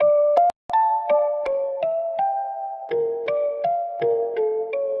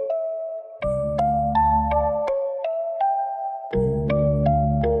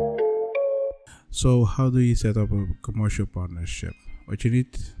So how do you set up a commercial partnership? What you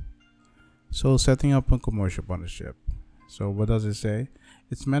need? So setting up a commercial partnership. So what does it say?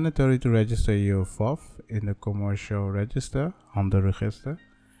 It's mandatory to register your FOF in the commercial register, handelsregister,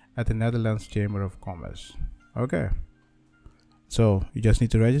 at the Netherlands Chamber of Commerce. Okay. So you just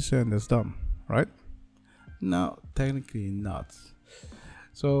need to register and that's done, right? No, technically not.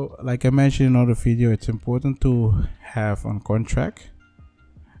 So like I mentioned in another video, it's important to have a contract.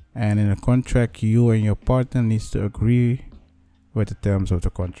 And in a contract, you and your partner needs to agree with the terms of the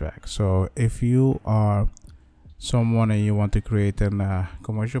contract. So if you are someone and you want to create a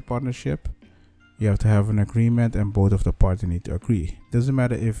commercial partnership, you have to have an agreement and both of the parties need to agree. Doesn't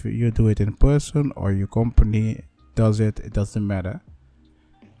matter if you do it in person or your company does it, it doesn't matter,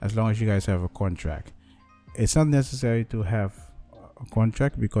 as long as you guys have a contract. It's not necessary to have a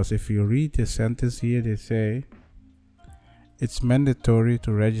contract, because if you read the sentence here, they say it's mandatory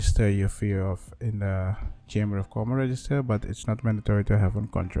to register your FOF in the Chamber of Commerce register, but it's not mandatory to have a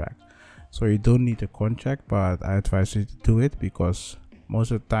contract. So you don't need a contract, but I advise you to do it because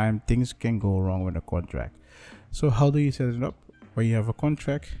most of the time things can go wrong with a contract. So how do you set it up? When you have a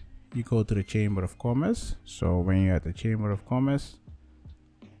contract, you go to the Chamber of Commerce. So when you're at the Chamber of Commerce,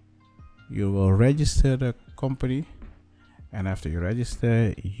 you will register the company, and after you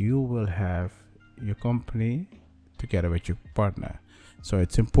register, you will have your company together with your partner. So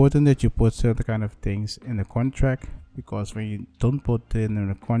it's important that you put certain kind of things in the contract, because when you don't put it in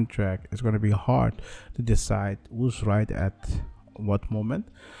a contract, it's going to be hard to decide who's right at what moment.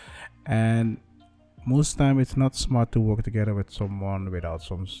 And most time it's not smart to work together with someone without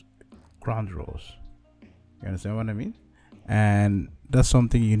some ground rules. You understand what I mean? And that's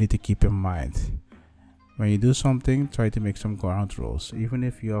something you need to keep in mind. When you do something, try to make some ground rules. Even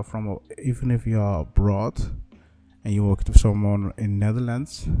if you are abroad and you work with someone in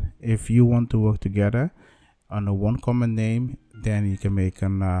Netherlands, if you want to work together under one common name, then you can make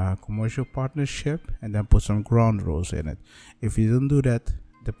a commercial partnership and then put some ground rules in it. If you don't do that,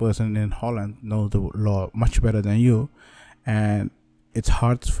 the person in Holland knows the law much better than you, and it's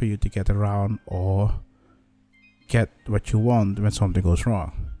hard for you to get around or get what you want when something goes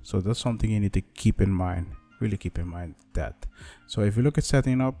wrong. So that's something you need to keep in mind. Really keep in mind that. So if you look at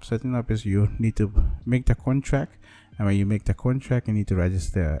setting up is you need to make the contract, and when you make the contract, you need to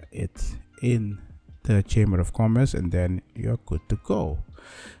register it in the Chamber of Commerce, and then you're good to go.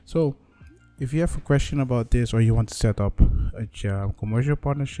 So if you have a question about this, or you want to set up a commercial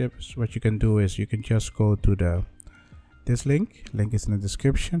partnerships, what you can do is you can just go to this link is in the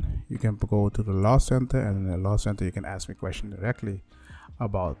description. You can go to the Law Center, and in the Law Center you can ask me questions directly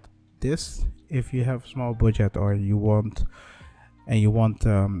about this. If you have small budget or you want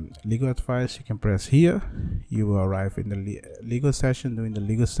legal advice, you can press here. You will arrive in the legal session. During the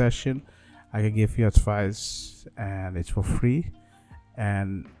legal session, I can give you advice, and it's for free,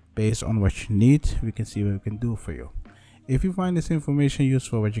 and based on what you need, we can see what we can do for you. If you find this information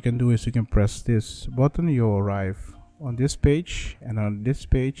useful, what you can do is you can press this button. You'll arrive on this page, and on this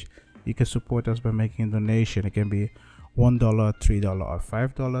page you can support us by making a donation. It can be $1, $3, or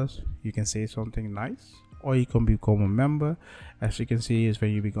 $5. You can say something nice, or you can become a member. As you can see, is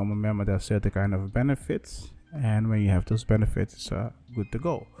when you become a member, there's certain kind of benefits, and when you have those benefits, it's good to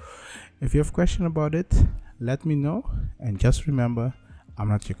go. If you have a question about it, let me know, and just remember, I'm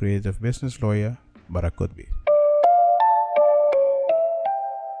not your creative business lawyer, but I could be.